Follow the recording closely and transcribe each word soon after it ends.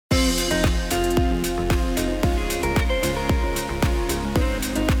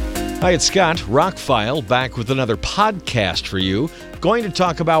Hi, it's Scott, ROCKFILE, back with another podcast for you. Going to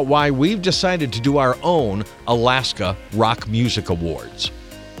talk about why we've decided to do our own Alaska Rock Music Awards.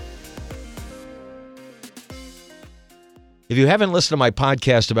 If you haven't listened to my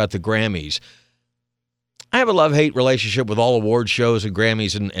podcast about the Grammys, I have a love-hate relationship with all award shows and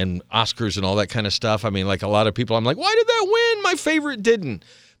Grammys and Oscars and all that kind of stuff. I mean, like a lot of people, I'm like, why did that win? My favorite didn't.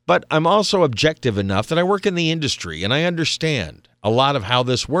 But I'm also objective enough that I work in the industry and I understand a lot of how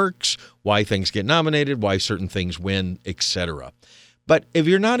this works, why things get nominated, why certain things win, etc. But if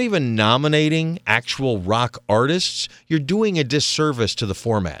you're not even nominating actual rock artists, you're doing a disservice to the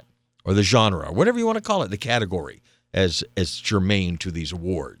format or the genre, or whatever you want to call it, the category, as germane to these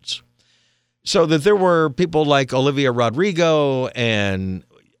awards. So that there were people like Olivia Rodrigo and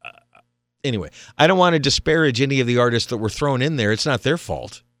anyway, I don't want to disparage any of the artists that were thrown in there. It's not their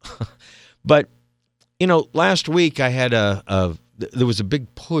fault. But, you know, last week I had there was a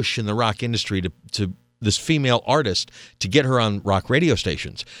big push in the rock industry to this female artist to get her on rock radio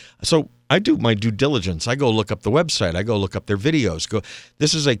stations. So I do my due diligence. I go look up the website. I go look up their videos.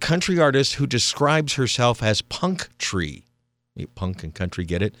 This is a country artist who describes herself as punk tree. Punk and country,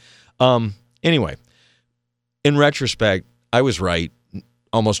 get it? Anyway, in retrospect, I was right.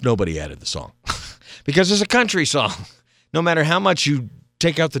 Almost nobody added the song because it's a country song. No matter how much you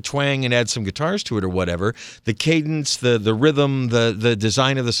take out the twang and add some guitars to it or whatever, the cadence, the rhythm, the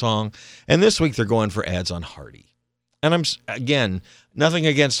design of the song. And this week they're going for ads on Hardy. And again, nothing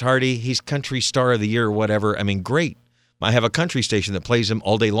against Hardy. He's country star of the year or whatever. I mean, great. I have a country station that plays him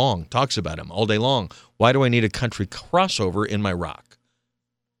all day long, talks about him all day long. Why do I need a country crossover in my rock?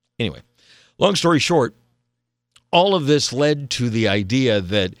 Anyway, long story short, all of this led to the idea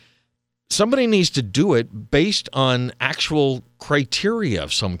that somebody needs to do it based on actual criteria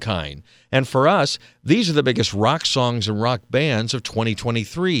of some kind. And for us, these are the biggest rock songs and rock bands of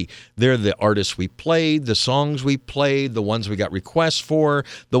 2023. They're the artists we played, the songs we played, the ones we got requests for,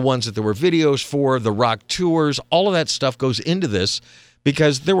 the ones that there were videos for, the rock tours. All of that stuff goes into this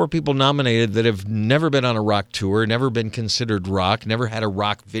because there were people nominated that have never been on a rock tour, never been considered rock, never had a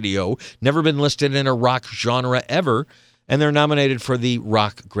rock video, never been listed in a rock genre ever, and they're nominated for the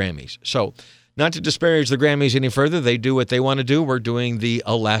Rock Grammys. So, not to disparage the Grammys any further, they do what they want to do. We're doing the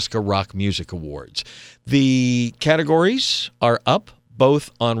Alaska Rock Music Awards. The categories are up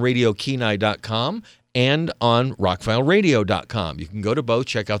both on RadioKenai.com and on RockFileRadio.com. You can go to both,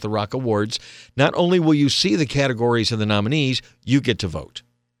 check out the Rock Awards. Not only will you see the categories and the nominees, you get to vote.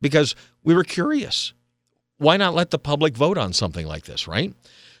 Because we were curious. Why not let the public vote on something like this, right?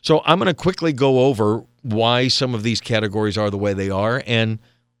 So I'm going to quickly go over why some of these categories are the way they are and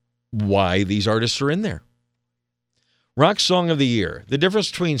why these artists are in there. Rock Song of the Year. The difference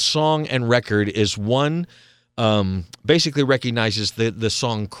between song and record is one basically recognizes the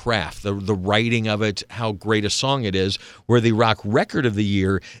song craft, the writing of it, how great a song it is, where the Rock Record of the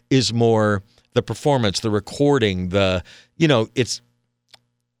Year is more the performance, the recording, the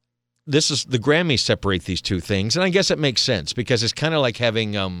Grammys separate these two things, and I guess it makes sense because it's kind of like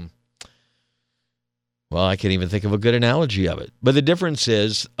having, I can't even think of a good analogy of it. But the difference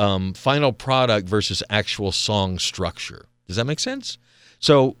is final product versus actual song structure. Does that make sense?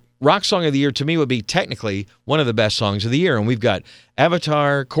 So Rock Song of the Year to me would be technically one of the best songs of the year, and we've got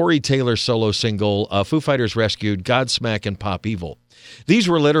Avatar, Corey Taylor's solo single, Foo Fighters Rescued, Godsmack, and Pop Evil. These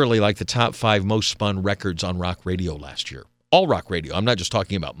were literally like the top 5 most spun records on rock radio last year. All rock radio. I'm not just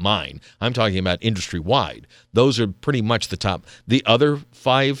talking about mine. I'm talking about industry-wide. Those are pretty much the top. The other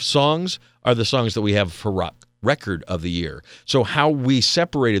 5 songs are the songs that we have for Rock Record of the Year. So how we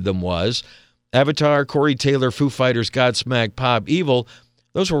separated them was Avatar, Corey Taylor, Foo Fighters, Godsmack, Pop Evil.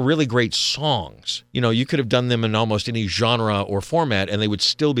 Those were really great songs. You know, you could have done them in almost any genre or format, and they would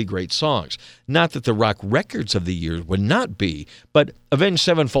still be great songs. Not that the Rock Records of the Year would not be, but Avenged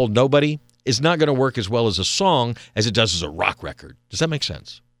Sevenfold Nobody is not going to work as well as a song as it does as a rock record. Does that make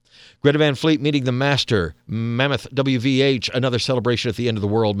sense? Greta Van Fleet, Meeting the Master, Mammoth, WVH, Another Celebration at the End of the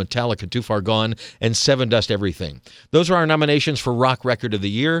World, Metallica, Too Far Gone, and Seven Dust Everything. Those are our nominations for Rock Record of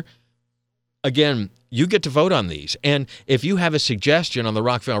the Year. Again, you get to vote on these. And if you have a suggestion on the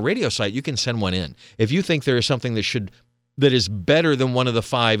ROCKFILE radio site, you can send one in. If you think there is something that is better than one of the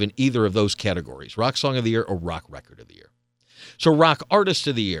 5 in either of those categories, Rock Song of the Year or Rock Record of the Year. So Rock Artist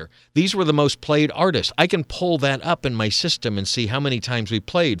of the Year. These were the most played artists. I can pull that up in my system and see how many times we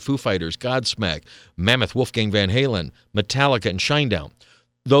played Foo Fighters, Godsmack, Mammoth, Wolfgang Van Halen, Metallica, and Shinedown.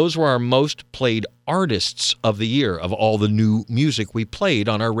 Those were our most played artists of the year of all the new music we played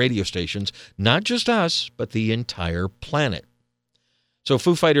on our radio stations. Not just us, but the entire planet. So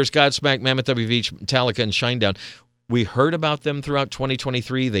Foo Fighters, Godsmack, Mammoth, WVH, Metallica, and Shinedown. We heard about them throughout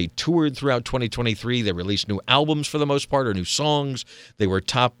 2023. They toured throughout 2023. They released new albums for the most part, or new songs. They were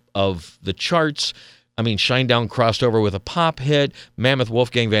top of the charts. I mean, Shinedown crossed over with a pop hit. Mammoth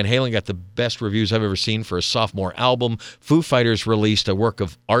Wolfgang Van Halen got the best reviews I've ever seen for a sophomore album. Foo Fighters released a work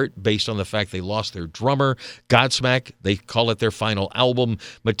of art based on the fact they lost their drummer. Godsmack, they call it their final album.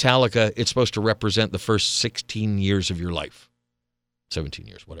 Metallica, it's supposed to represent the first 16 years of your life. 17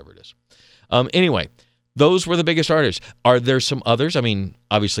 years, whatever it is. Anyway, those were the biggest artists. Are there some others? I mean,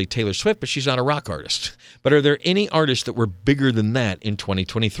 obviously Taylor Swift, but she's not a rock artist. But are there any artists that were bigger than that in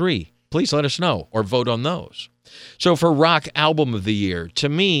 2023? Please let us know or vote on those. So for Rock Album of the Year, to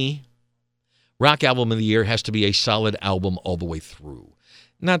me, Rock Album of the Year has to be a solid album all the way through.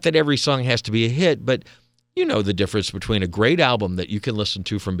 Not that every song has to be a hit, but you know the difference between a great album that you can listen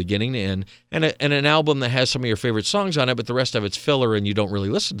to from beginning to end and an album that has some of your favorite songs on it, but the rest of it's filler and you don't really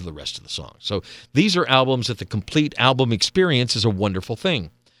listen to the rest of the songs. So these are albums that the complete album experience is a wonderful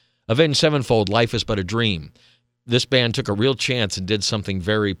thing. Avenged Sevenfold, Life is But a Dream. This band took a real chance and did something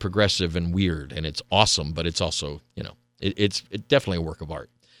very progressive and weird, and it's awesome, but it's also, it's definitely a work of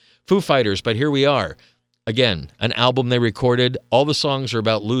art. Foo Fighters, But Here We Are. Again, an album they recorded. All the songs are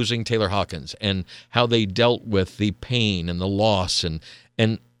about losing Taylor Hawkins and how they dealt with the pain and the loss, and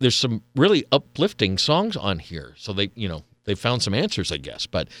there's some really uplifting songs on here. So they found some answers, I guess,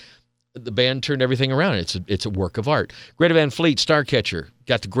 but the band turned everything around. It's a work of art. Greta Van Fleet, Starcatcher,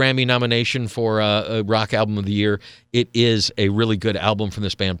 got the Grammy nomination for a Rock Album of the Year. It is a really good album from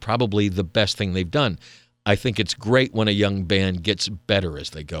this band, probably the best thing they've done. I think it's great when a young band gets better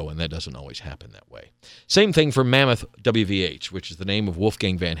as they go, and that doesn't always happen that way. Same thing for Mammoth WVH, which is the name of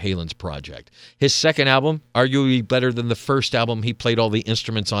Wolfgang Van Halen's project. His second album, arguably better than the first album. He played all the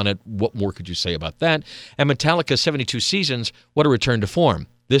instruments on it. What more could you say about that? And Metallica's 72 Seasons, what a return to form.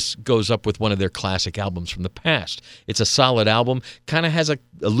 This goes up with one of their classic albums from the past. It's a solid album, kind of has a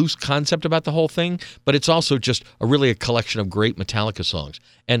loose concept about the whole thing, but it's also just really a collection of great Metallica songs.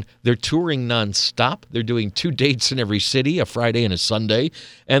 And they're touring nonstop. They're doing 2 dates in every city, a Friday and a Sunday,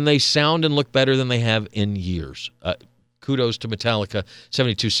 and they sound and look better than they have in years. Kudos to Metallica.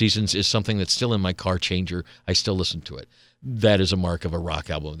 72 Seasons is something that's still in my car changer. I still listen to it. That is a mark of a Rock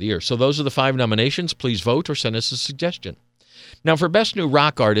Album of the Year. So those are the 5 nominations. Please vote or send us a suggestion. Now, for Best New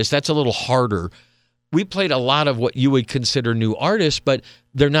Rock Artist, that's a little harder. We played a lot of what you would consider new artists, but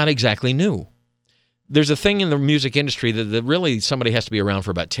they're not exactly new. There's a thing in the music industry that really somebody has to be around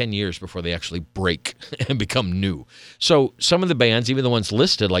for about 10 years before they actually break and become new. So some of the bands, even the ones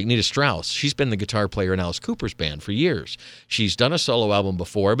listed, like Nita Strauss, she's been the guitar player in Alice Cooper's band for years. She's done a solo album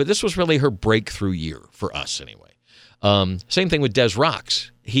before, but this was really her breakthrough year, for us anyway. Same thing with Des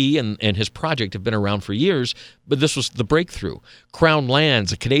Rocks. He and his project have been around for years, but this was the breakthrough. Crown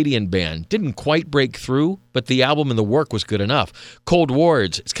Lands, a Canadian band, didn't quite break through, but the album and the work was good enough. Cold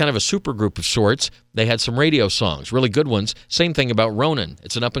Wards, it's kind of a supergroup of sorts. They had some radio songs, really good ones. Same thing about Ronan.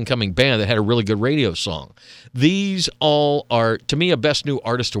 It's an up-and-coming band that had a really good radio song. These all are, to me, a Best New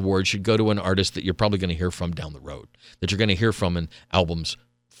Artist award should go to an artist that you're probably going to hear from down the road, that you're going to hear from in albums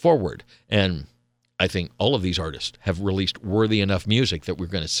forward. And I think all of these artists have released worthy enough music that we're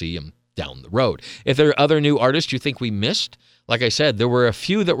going to see them down the road. If there are other new artists you think we missed, like I said, there were a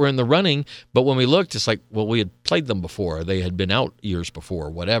few that were in the running, but when we looked, it's like, well, we had played them before. They had been out years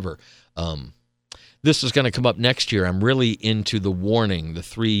before, whatever. This is going to come up next year. I'm really into The Warning, the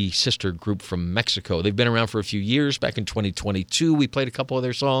 3-sister group from Mexico. They've been around for a few years. Back in 2022, we played a couple of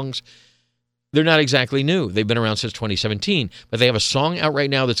their songs. They're not exactly new. They've been around since 2017, but they have a song out right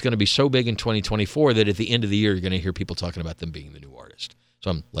now that's going to be so big in 2024 that at the end of the year, you're going to hear people talking about them being the new artist.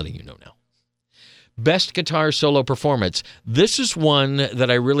 So I'm letting you know now. Best Guitar Solo Performance. This is one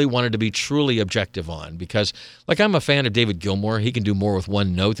that I really wanted to be truly objective on because, I'm a fan of David Gilmour. He can do more with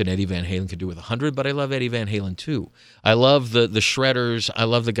one note than Eddie Van Halen could do with 100, but I love Eddie Van Halen too. I love the shredders. I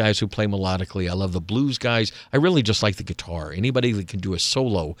love the guys who play melodically. I love the blues guys. I really just like the guitar. Anybody that can do a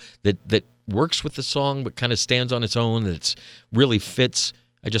solo that works with the song but kind of stands on its own, that really fits,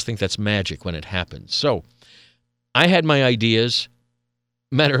 I just think that's magic when it happens. So I had my ideas.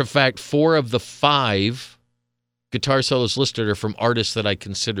 Matter of fact, 4 of the 5 guitar solos listed are from artists that I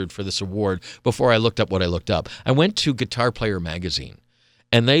considered for this award before I looked up what I looked up. I went to Guitar Player magazine,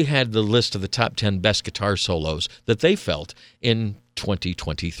 and they had the list of the top 10 best guitar solos that they felt in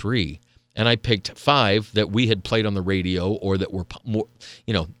 2023. And I picked 5 that we had played on the radio or that were more,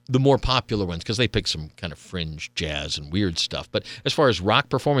 the more popular ones, because they picked some kind of fringe jazz and weird stuff. But as far as rock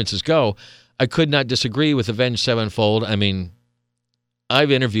performances go, I could not disagree with Avenged Sevenfold. I mean,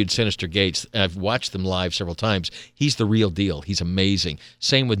 I've interviewed Sinister Gates. I've watched them live several times. He's the real deal. He's amazing.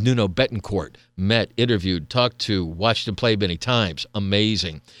 Same with Nuno Betancourt. Met, interviewed, talked to, watched him play many times.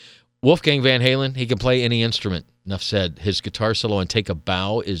 Amazing. Wolfgang Van Halen, he can play any instrument. Enough said. His guitar solo on Take a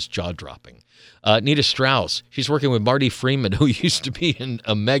Bow is jaw-dropping. Nita Strauss, she's working with Marty Freeman, who used to be in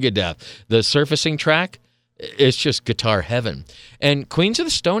a Megadeth. The surfacing track, it's just guitar heaven. And Queens of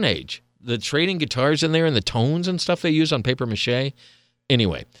the Stone Age, the trading guitars in there and the tones and stuff they use on paper mache.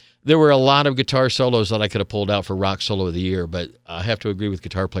 Anyway, there were a lot of guitar solos that I could have pulled out for Rock Solo of the Year, but I have to agree with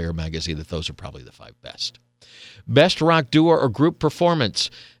Guitar Player Magazine that those are probably the 5 best. Best rock duo or group performance.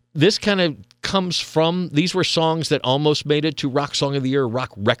 This kind of comes from, these were songs that almost made it to Rock Song of the Year,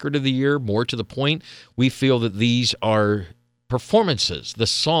 Rock Record of the Year. More to the point, we feel that these are performances. The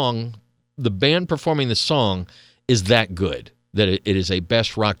song, the band performing the song is that good, that it is a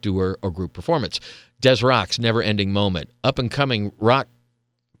best rock duo or group performance. Des Rock's Never Ending Moment. Up and coming rock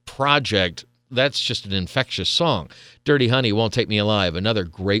project, that's just an infectious song. Dirty Honey, Won't Take Me Alive, another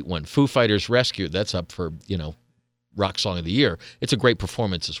great one. Foo Fighters Rescue, that's up for, Rock Song of the Year. It's a great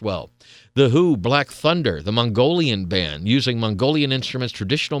performance as well. The Who, Black Thunder, the Mongolian band, using Mongolian instruments,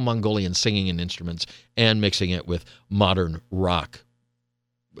 traditional Mongolian singing and instruments, and mixing it with modern rock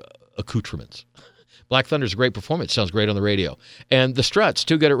accoutrements. Black Thunder's a great performance. Sounds great on the radio. And the Struts,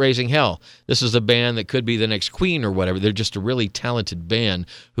 Too Good at Raising Hell. This is a band that could be the next Queen or whatever. They're just a really talented band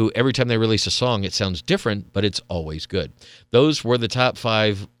who every time they release a song, it sounds different, but it's always good. Those were the top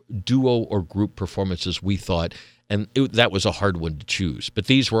 5 duo or group performances we thought. And that was a hard one to choose. But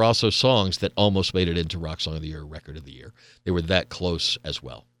these were also songs that almost made it into Rock Song of the Year, Record of the Year. They were that close as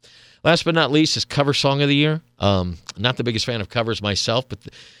well. Last but not least is Cover Song of the Year. Not the biggest fan of covers myself, but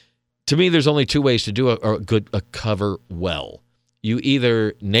to me, there's only 2 ways to do a cover well. You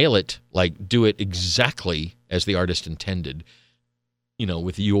either nail it, like do it exactly as the artist intended,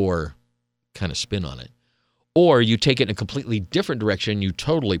 with your kind of spin on it. Or you take it in a completely different direction, you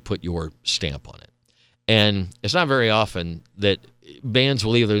totally put your stamp on it. And it's not very often that bands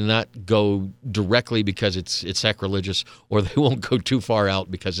will either not go directly because it's sacrilegious, or they won't go too far out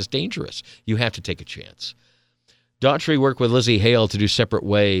because it's dangerous. You have to take a chance. Daughtry worked with Lizzie Hale to do Separate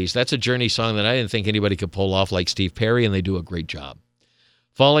Ways. That's a Journey song that I didn't think anybody could pull off like Steve Perry, and they do a great job.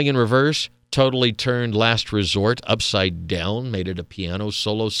 Falling in Reverse totally turned Last Resort upside down, made it a piano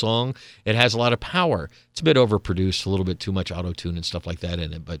solo song. It has a lot of power. It's a bit overproduced, a little bit too much auto-tune and stuff like that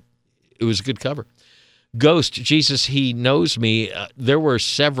in it, but it was a good cover. Ghost, Jesus, He Knows Me. There were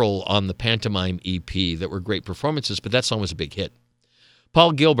several on the Pantomime EP that were great performances, but that song was a big hit.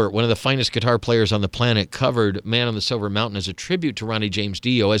 Paul Gilbert, one of the finest guitar players on the planet, covered Man on the Silver Mountain as a tribute to Ronnie James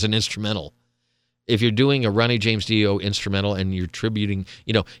Dio as an instrumental. If you're doing a Ronnie James Dio instrumental and you're tributing,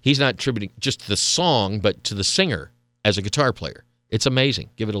 he's not tributing just to the song, but to the singer as a guitar player. It's amazing.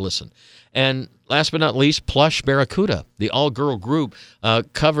 Give it a listen. And last but not least, Plush Barracuda, the all-girl group,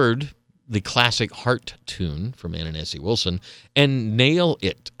 covered the classic Heart tune from Anna Nancy Wilson and nail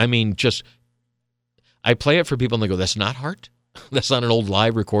it. I mean, I play it for people and they go, that's not Heart? That's not an old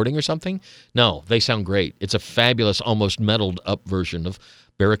live recording or something? No, they sound great. It's a fabulous, almost metaled up version of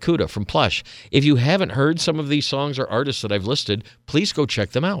Barracuda from Plush. If you haven't heard some of these songs or artists that I've listed, please go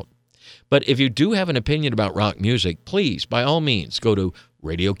check them out. But if you do have an opinion about rock music, please, by all means, go to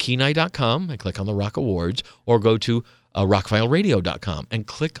RadioKenai.com and click on the Rock Awards, or go to RockFileRadio.com and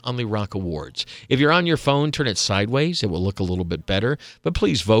click on the Rock Awards. If you're on your phone, turn it sideways. It will look a little bit better. But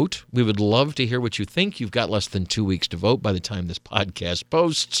please vote. We would love to hear what you think. You've got less than 2 weeks to vote by the time this podcast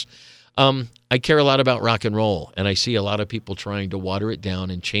posts. I care a lot about rock and roll, and I see a lot of people trying to water it down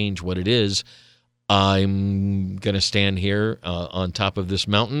and change what it is. I'm going to stand here on top of this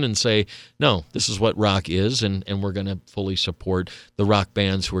mountain and say, no, this is what rock is, and we're going to fully support the rock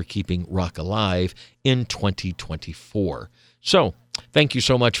bands who are keeping rock alive in 2024. So thank you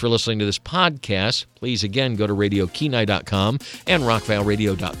so much for listening to this podcast. Please, again, go to RadioKenai.com and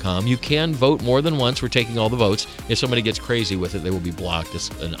RockFileRadio.com. You can vote more than once. We're taking all the votes. If somebody gets crazy with it, they will be blocked. It's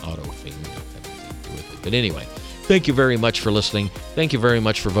an auto thing. But anyway, thank you very much for listening. Thank you very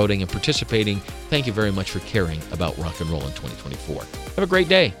much for voting and participating. Thank you very much for caring about rock and roll in 2024. Have a great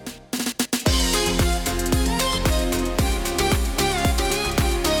day.